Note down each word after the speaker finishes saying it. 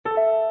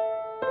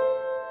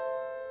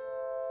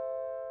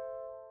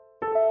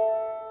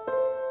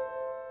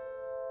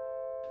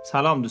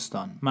سلام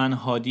دوستان، من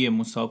هادی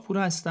موساپور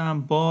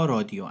هستم با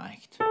رادیو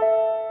اکت.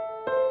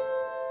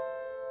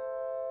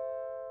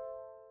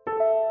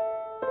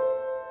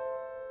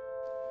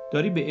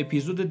 داری به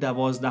اپیزود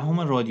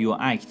 12 رادیو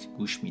اکت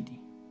گوش میدی.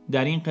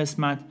 در این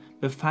قسمت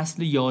به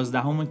فصل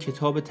 11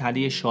 کتاب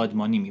تلی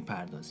شادمانی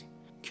میپردازیم.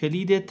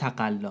 کلید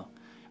تقلا.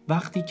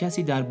 وقتی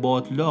کسی در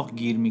باطلاق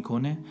گیر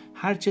میکنه،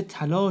 هرچه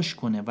تلاش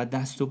کنه و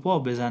دست و پا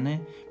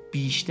بزنه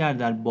بیشتر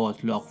در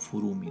باطلاق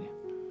فرو میره.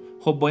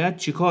 خب باید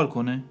چیکار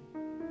کنه؟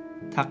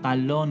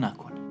 تقلا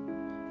نکنه،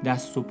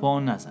 دست و پا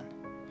نزنه،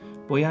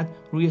 باید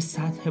روی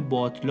سطح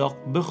باطلاق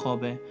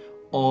بخوابه،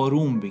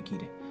 آروم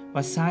بگیره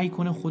و سعی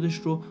کنه خودش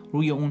رو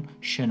روی اون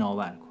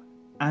شناور کنه.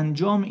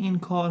 انجام این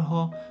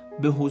کارها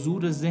به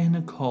حضور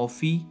ذهن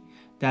کافی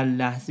در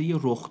لحظه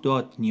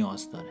رخداد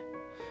نیاز داره.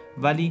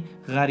 ولی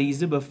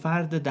غریزه به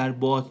فرد در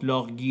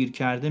باطلاق گیر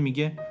کرده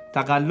میگه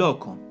تقلا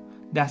کن،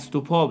 دست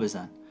و پا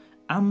بزن.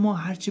 اما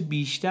هرچه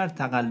بیشتر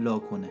تقلا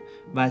کنه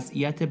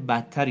وضعیت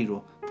بدتری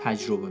رو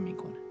تجربه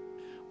میکنه.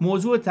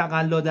 موضوع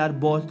تقلا در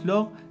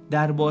باطلاق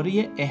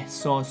درباره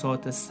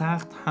احساسات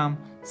سخت هم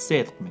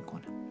صدق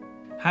میکنه.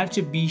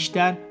 هرچه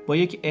بیشتر با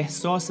یک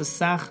احساس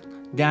سخت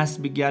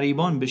دست به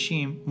گریبان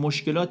بشیم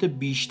مشکلات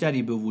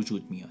بیشتری به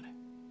وجود میاره.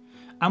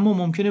 اما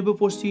ممکنه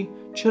بپرسی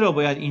چرا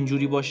باید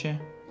اینجوری باشه؟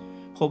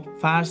 خب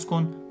فرض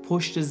کن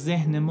پشت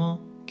ذهن ما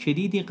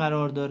کلیدی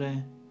قرار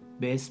داره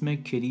به اسم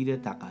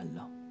کلید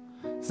تقلا.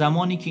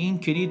 زمانی که این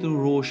کلید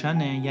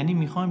روشنه، یعنی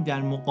میخوایم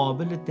در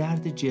مقابل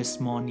درد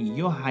جسمانی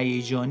یا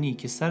هیجانی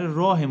که سر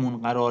راهمون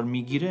قرار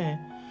میگیره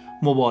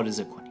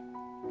مبارزه کنیم.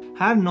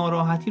 هر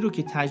ناراحتی رو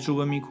که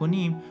تجربه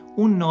میکنیم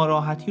اون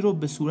ناراحتی رو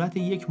به صورت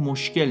یک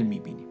مشکل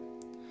میبینیم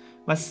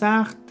و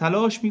سخت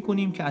تلاش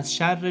میکنیم که از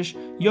شرش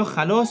یا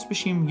خلاص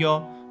بشیم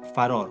یا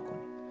فرار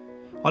کنیم.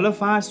 حالا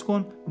فرض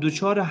کن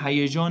دچار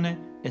هیجان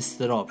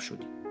اضطراب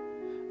شدیم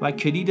و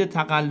کلید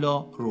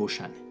تقلا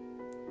روشنه.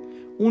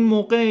 اون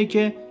موقعی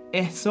که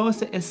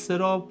احساس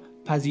اضطراب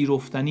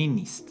پذیرفتنی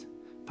نیست.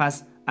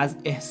 پس از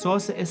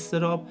احساس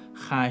اضطراب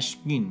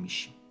خشمگین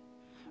میشیم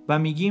و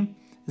میگیم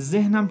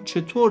ذهنم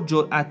چطور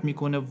جرأت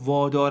میکنه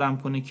وادارم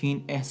کنه که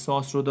این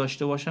احساس رو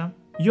داشته باشم؟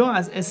 یا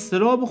از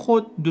اضطراب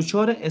خود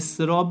دچار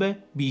اضطراب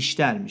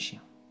بیشتر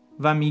میشیم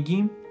و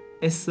میگیم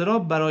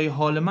اضطراب برای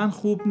حال من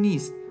خوب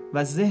نیست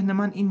و ذهن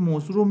من این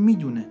موضوع رو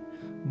میدونه،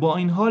 با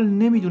این حال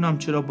نمیدونم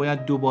چرا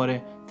باید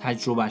دوباره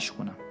تجربهش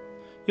کنم.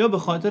 یا به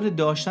خاطر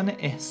داشتن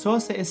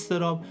احساس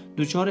اضطراب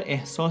دچار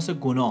احساس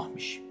گناه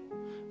میشیم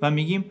و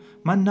میگیم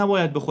من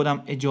نباید به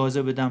خودم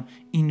اجازه بدم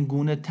این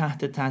گونه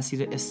تحت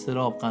تاثیر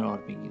اضطراب قرار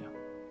بگیرم.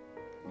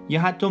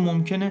 یا حتی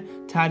ممکنه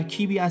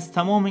ترکیبی از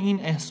تمام این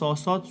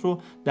احساسات رو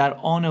در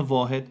آن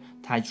واحد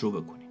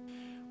تجربه کنیم.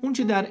 اون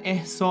چه در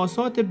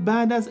احساسات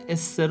بعد از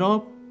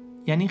اضطراب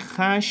یعنی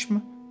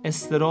خشم،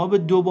 اضطراب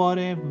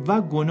دوباره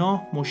و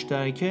گناه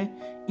مشترکه،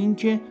 این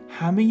که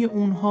همه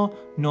اونها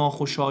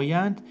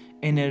ناخوشایند،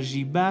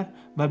 انرژی بر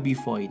و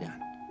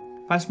بیفایدند.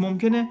 پس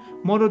ممکنه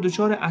ما رو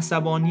دچار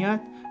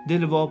عصبانیت،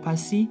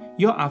 دلواپسی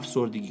یا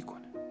افسردگی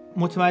کنه.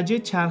 متوجه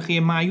چرخه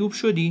معیوب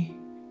شدی؟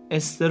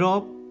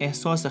 اضطراب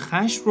احساس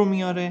خشم رو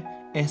میاره،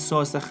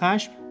 احساس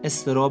خشم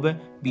اضطراب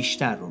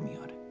بیشتر رو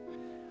میاره.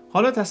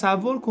 حالا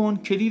تصور کن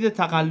کلید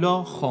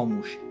تقلا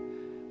خاموشه.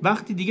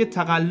 وقتی دیگه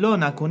تقلا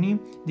نکنیم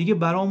دیگه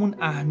برامون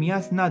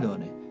اهمیت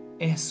نداره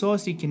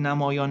احساسی که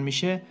نمایان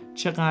میشه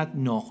چقدر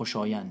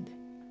ناخوشاینده،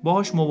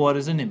 باهاش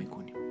مبارزه نمی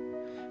کنیم.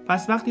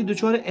 پس وقتی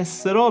دچار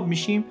اضطراب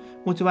میشیم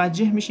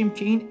متوجه میشیم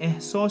که این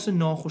احساس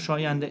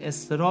ناخوشایند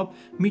اضطراب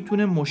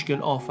میتونه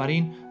مشکل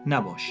آفرین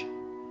نباشه.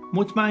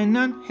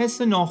 مطمئناً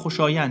حس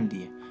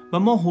ناخوشایندیه و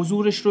ما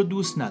حضورش رو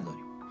دوست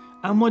نداریم،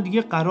 اما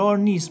دیگه قرار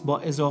نیست با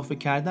اضافه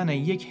کردن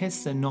یک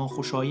حس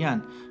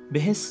ناخوشایند به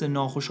حس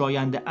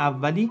ناخوشایند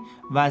اولی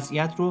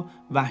وضعیت رو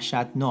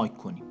وحشتناک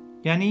کنیم.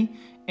 یعنی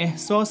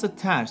احساس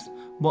ترس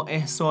با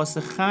احساس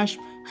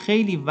خشم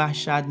خیلی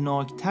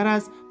وحشتناک تر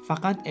از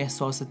فقط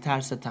احساس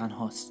ترس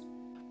تنهاست.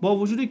 با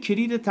وجود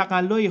کلید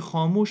تقلای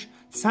خاموش،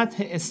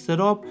 سطح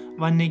اضطراب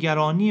و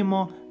نگرانی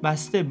ما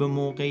بسته به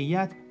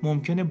موقعیت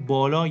ممکنه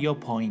بالا یا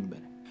پایین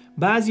بره.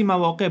 بعضی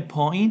مواقع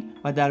پایین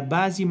و در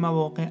بعضی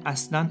مواقع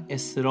اصلاً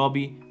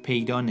اضطرابی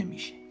پیدا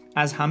نمیشه.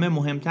 از همه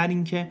مهمتر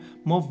این که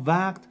ما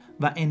وقت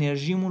و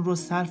انرژیمون رو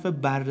صرف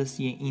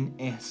بررسی این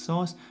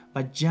احساس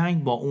و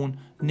جنگ با اون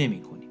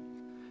نمی کنیم.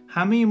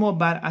 همه ما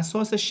بر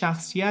اساس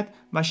شخصیت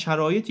و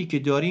شرایطی که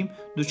داریم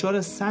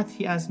دچار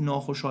سطحی از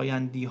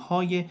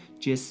ناخوشایندی‌های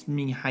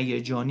جسمی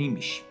هیجانی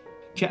میشیم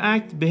که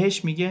اکت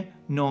بهش میگه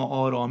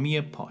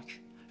ناآرامی پاک.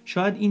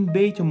 شاید این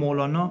بیت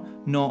مولانا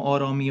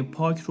ناآرامی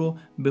پاک رو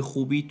به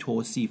خوبی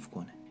توصیف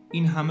کنه.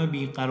 این همه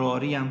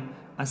بیقراریم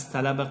از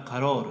طلب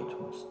قرار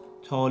توست،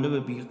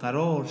 طالب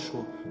بیقرار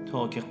شو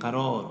تا که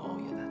قرار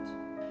آیدت.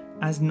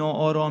 از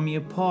ناآرامی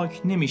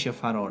پاک نمیشه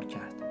فرار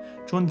کرد،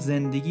 چون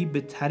زندگی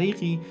به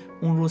طریقی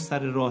اون رو سر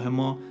راه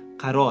ما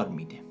قرار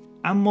میده.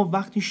 اما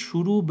وقتی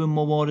شروع به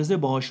مبارزه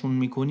باهاشون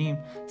میکنیم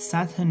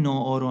سطح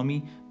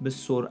ناآرامی به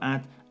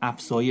سرعت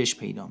افزایش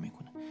پیدا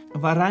میکنه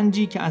و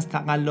رنجی که از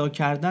تقلا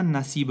کردن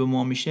نصیب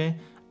ما میشه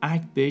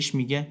اکت بهش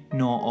میگه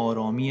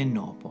ناآرامی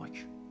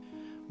ناپاک.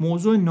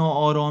 موضوع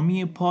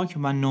ناآرامی پاک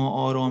و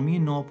ناآرامی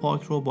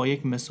ناپاک رو با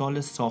یک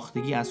مثال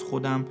ساختگی از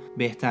خودم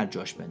بهتر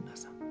جاش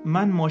بندازم.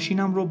 من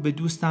ماشینم رو به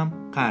دوستم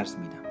قرض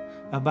میدم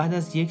و بعد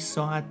از 1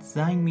 ساعت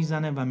زنگ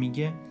میزنه و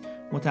میگه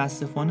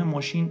متاسفانه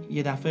ماشین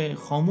یه دفعه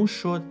خاموش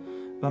شد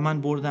و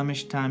من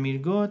بردمش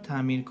تعمیرگاه،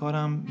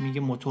 تعمیرکارم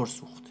میگه موتور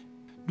سوخت.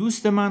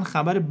 دوست من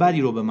خبر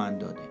بدی رو به من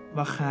داده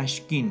و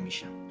خشمگین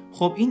میشم.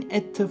 خب این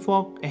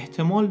اتفاق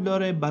احتمال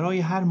داره برای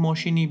هر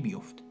ماشینی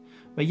بیفته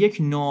و یک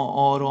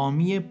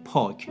ناآرامی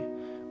پاک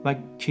و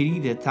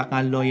کلید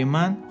تقلای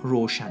من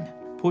روشنه.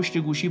 پشت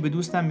گوشی به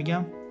دوستم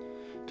میگم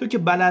تو که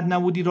بلد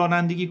نبودی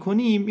رانندگی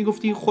کنی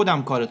میگفتی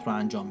خودم کارت رو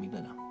انجام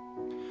میدادم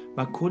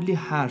و کلی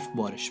حرف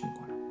بارش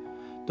میکنم.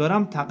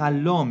 دارم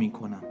تقلا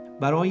میکنم.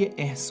 برای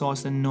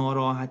احساس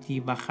ناراحتی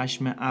و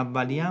خشم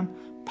اولیم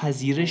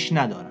پذیرش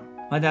ندارم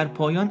و در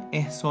پایان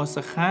احساس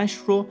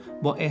خشم رو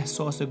با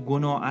احساس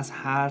گناه از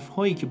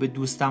حرفهایی که به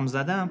دوستم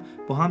زدم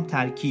با هم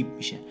ترکیب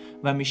میشه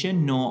و میشه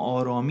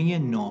ناآرامی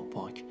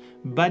ناپاک،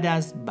 بد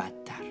از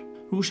بدتر.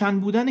 روشن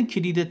بودن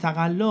کلید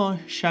تقلا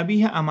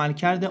شبیه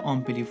عملکرد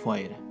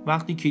آمپلیفایره.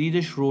 وقتی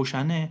کلیدش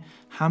روشنه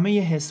همه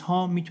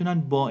حس‌ها میتونن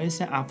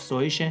باعث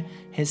افزایش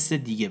حس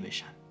دیگه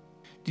بشن.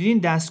 دیدین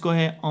دستگاه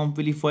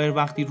آمپلیفایر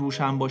وقتی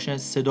روشن باشه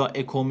صدا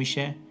اکو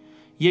میشه؟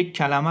 یک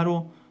کلمه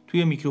رو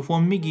توی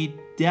میکروفون میگید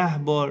 10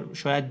 بار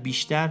شاید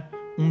بیشتر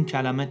اون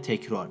کلمه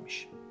تکرار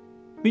میشه.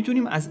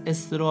 میتونیم از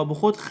اضطراب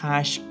خود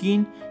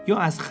خشمگین یا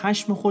از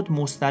خشم خود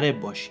مضطرب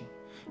باشیم.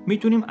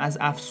 میتونیم از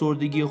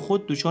افسردگی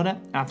خود دچار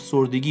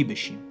افسردگی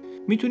بشیم.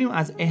 میتونیم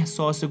از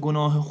احساس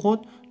گناه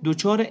خود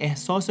دچار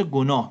احساس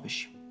گناه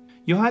بشیم.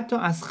 یا حتی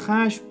از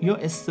خشم یا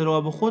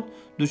اضطراب خود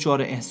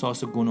دچار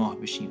احساس گناه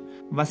بشیم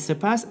و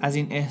سپس از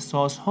این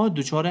احساسها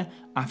دچار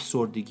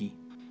افسردگی.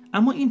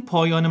 اما این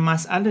پایان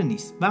مسئله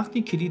نیست.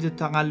 وقتی کلید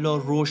تقلا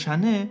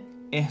روشنه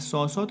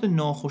احساسات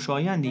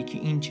ناخوشایندی که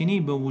این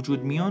چنین به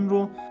وجود میان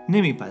رو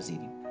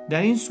نمیپذیریم.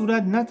 در این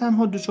صورت نه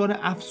تنها دچار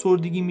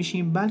افسردگی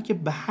میشیم بلکه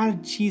به هر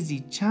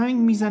چیزی چنگ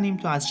میزنیم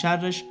تا از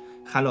شرش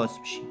خلاص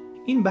بشیم.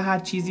 این به هر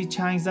چیزی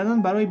چنگ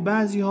زدن برای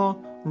بعضی‌ها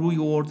روی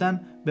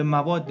آوردن به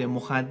مواد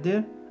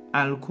مخدر،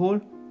 الکل،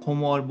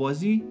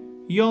 قماربازی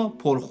یا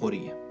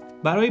پرخوریه.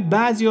 برای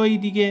بعضیای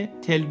دیگه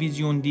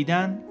تلویزیون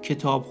دیدن،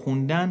 کتاب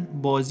خوندن،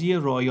 بازی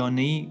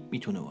رایانه‌ای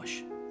میتونه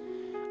باشه.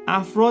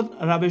 افراد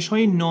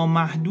روش‌های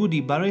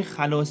نامحدودی برای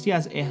خلاصی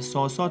از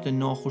احساسات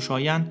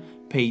ناخوشایند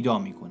پیدا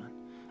میکنن.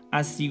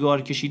 از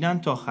سیگار کشیدن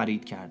تا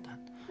خرید کردن،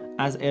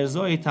 از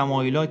ارضای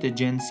تمایلات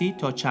جنسی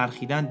تا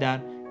چرخیدن در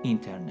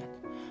اینترنت.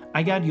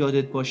 اگر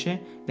یادت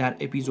باشه در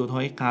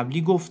اپیزودهای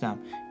قبلی گفتم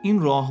این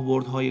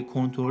راهبردهای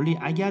کنترلی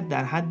اگر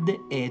در حد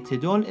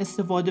اعتدال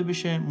استفاده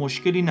بشه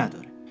مشکلی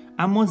نداره،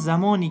 اما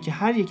زمانی که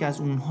هر یک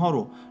از اونها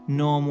رو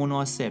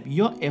نامناسب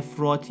یا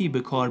افراطی به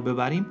کار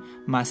ببریم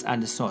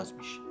مسئله ساز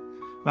میشه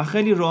و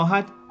خیلی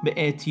راحت به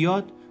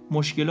اعتیاد،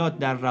 مشکلات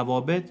در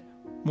روابط،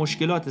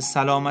 مشکلات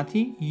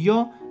سلامتی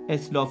یا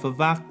اتلاف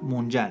وقت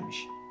منجر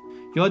میشه.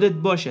 یادت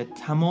باشه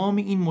تمام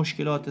این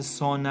مشکلات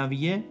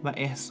ثانویه و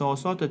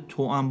احساسات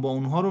توأم با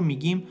اونها رو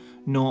میگیم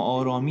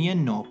ناآرامی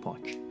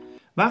ناپاک.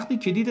 وقتی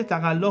کلید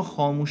تقلا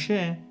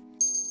خاموشه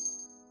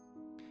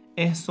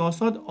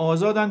احساسات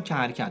آزادن که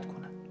حرکت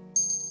کنن.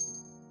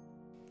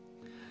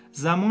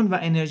 زمان و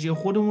انرژی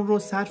خودمون رو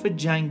صرف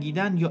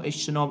جنگیدن یا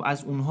اجتناب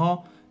از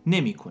اونها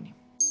نمی کنیم.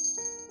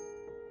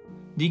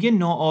 دیگه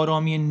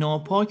ناآرامی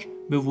ناپاک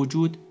به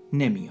وجود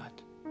نمیاد.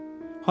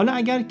 حالا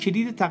اگر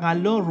کلید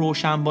تقلا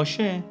روشن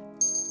باشه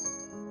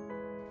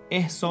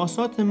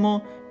احساسات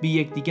ما به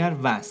یکدیگر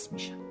وصل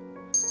میشن.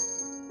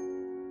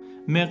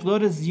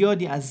 مقدار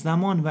زیادی از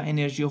زمان و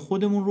انرژی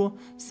خودمون رو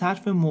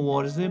صرف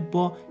مبارزه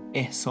با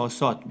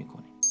احساسات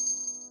میکنیم.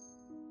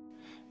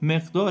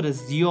 مقدار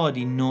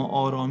زیادی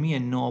ناآرامی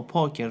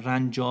ناپاک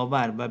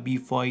رنجاور و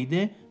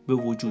بیفایده به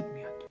وجود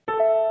میاد.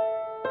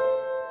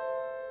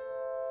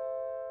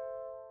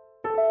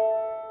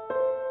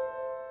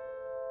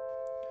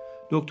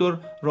 دکتر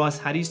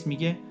راس هریس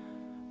میگه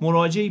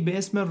مراجعی به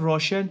اسم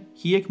راشل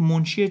که یک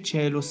منشی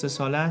 43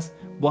 ساله است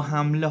با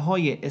حمله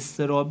های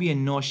اضطرابی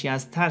ناشی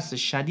از ترس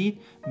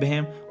شدید به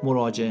هم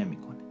مراجعه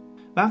میکنه.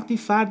 وقتی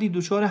فردی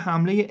دچار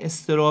حمله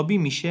اضطرابی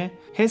میشه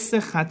حس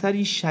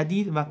خطری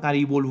شدید و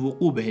قریب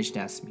الوقوع بهش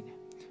دست میده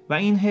و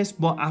این حس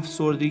با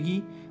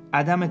افسردگی،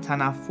 عدم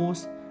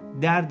تنفس،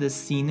 درد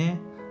سینه،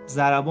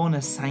 ضربان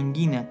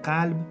سنگین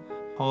قلب،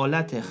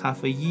 حالت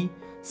خفگی،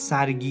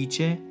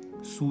 سرگیچه،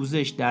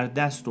 سوزش در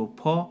دست و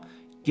پا،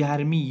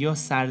 گرمی یا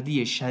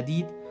سردی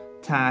شدید،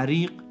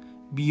 تعریق،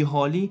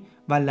 بیحالی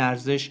و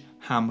لرزش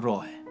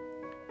همراهه.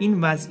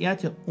 این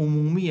وضعیت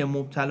عمومی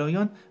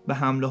مبتلایان به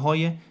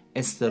حمله‌های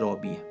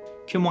اضطرابیه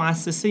که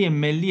مؤسسه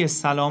ملی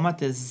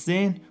سلامت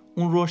ذهن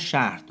اون رو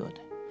شرح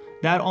داده.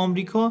 در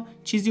آمریکا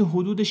چیزی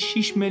حدود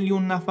 6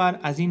 میلیون نفر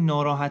از این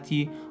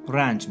ناراحتی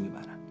رنج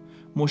میبرن.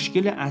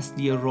 مشکل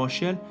اصلی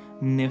راشل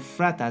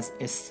نفرت از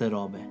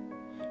اضطرابه.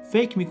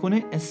 فکر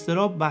میکنه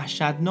اضطراب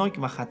وحشتناک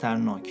و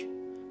خطرناک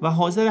و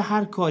حاضر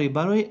هر کاری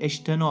برای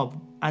اجتناب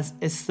از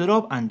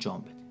اضطراب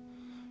انجام بده.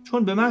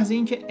 چون به محض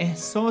اینکه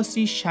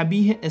احساسی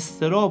شبیه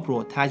اضطراب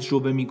رو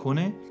تجربه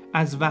میکنه،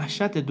 از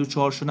وحشت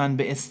دچار شدن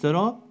به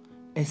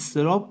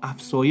اضطراب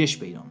افزایش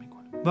پیدا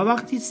میکنه و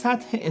وقتی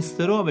سطح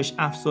اضطرابش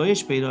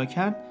افزایش پیدا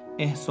کرد،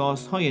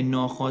 احساسهای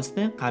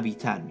ناخواسته قوی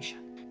تر میشن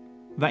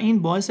و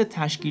این باعث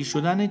تشکیل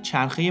شدن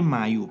چرخه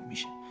معیوب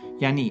میشه.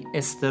 یعنی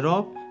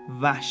اضطراب،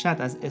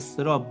 وحشت از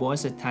اضطراب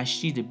باعث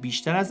تشدید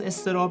بیشتر از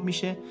اضطراب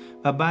میشه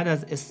و بعد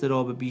از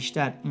اضطراب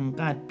بیشتر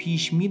اینقدر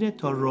پیش میره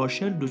تا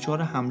راشل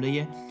دچار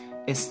حمله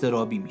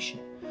اضطرابی میشه.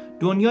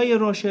 دنیای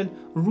راشل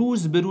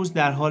روز به روز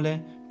در حال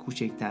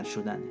کوچکتر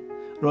شدنه.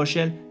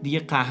 راشل دیگه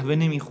قهوه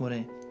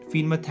نمیخوره،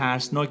 فیلم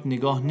ترسناک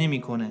نگاه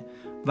نمیکنه،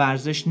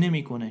 ورزش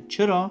نمیکنه.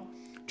 چرا؟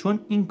 چون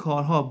این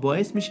کارها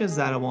باعث میشه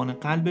ضربان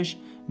قلبش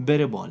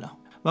بره بالا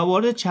و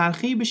وارد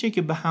چرخه‌ای بشه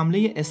که به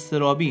حمله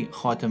اضطرابی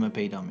خاتمه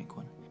پیدا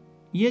میکنه.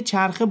 یه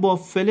چرخه با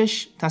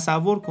فلش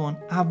تصور کن.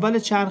 اول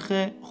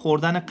چرخه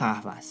خوردن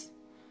قهوه است.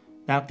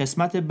 در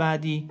قسمت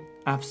بعدی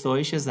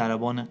افزایش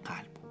ضربان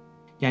قلب.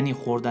 یعنی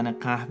خوردن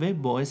قهوه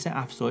باعث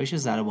افزایش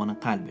ضربان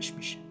قلبش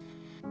میشه.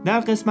 در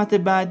قسمت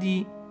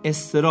بعدی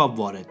اضطراب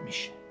وارد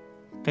میشه.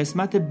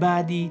 قسمت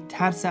بعدی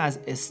ترس از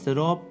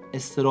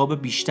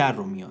اضطراب بیشتر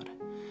رو میاره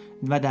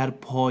و در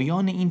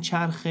پایان این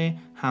چرخه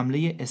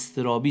حمله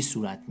اضطرابی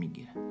صورت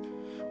میگیره.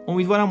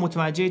 امیدوارم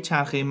متوجه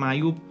چرخه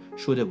معیوب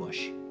شده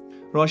باشی.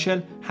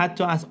 راشل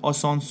حتی از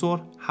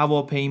آسانسور،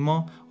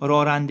 هواپیما،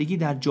 رانندگی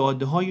در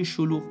جاده‌های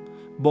شلوغ،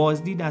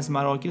 بازدید از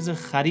مراکز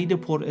خرید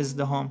پر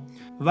ازدحام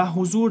و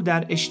حضور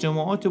در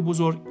اجتماعات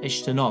بزرگ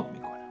اجتناب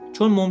میکنه،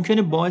 چون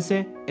ممکنه باعث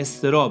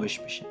اضطرابش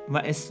بشه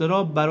و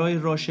اضطراب برای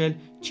راشل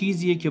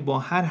چیزیه که با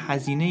هر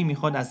هزینه‌ای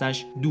میخواد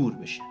ازش دور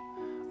بشه.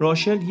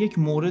 راشل یک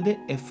مورد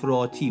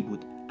افراطی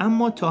بود،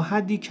 اما تا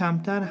حدی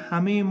کمتر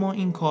همه ما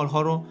این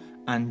کارها رو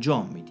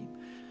انجام میدیم.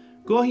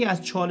 گاهی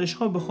از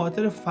چالش‌ها به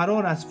خاطر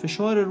فرار از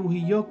فشار روحی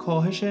یا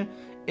کاهش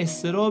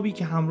اضطرابی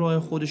که همراه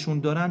خودشون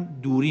دارن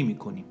دوری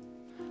میکنیم.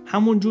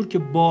 همون جور که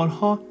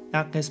بارها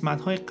در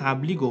قسمت‌های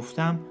قبلی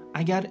گفتم،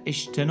 اگر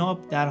اجتناب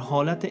در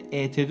حالت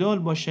اعتدال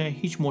باشه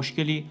هیچ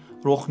مشکلی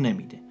رخ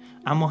نمیده،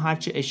 اما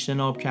هرچه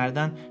اجتناب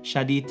کردن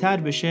شدیدتر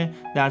بشه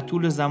در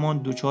طول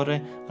زمان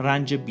دچار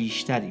رنج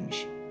بیشتری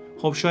میشه.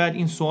 خب شاید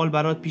این سوال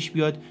برات پیش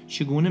بیاد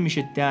چگونه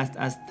میشه دست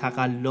از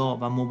تقلا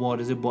و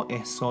مبارزه با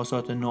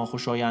احساسات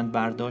ناخوشایند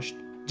برداشت؟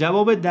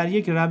 جواب در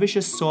یک روش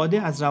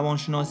ساده از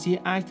روانشناسی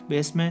اکت به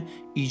اسم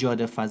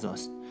ایجاد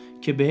فضاست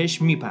که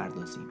بهش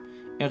میپردازیم.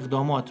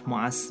 اقدامات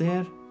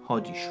مؤثر،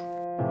 هادی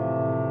شو.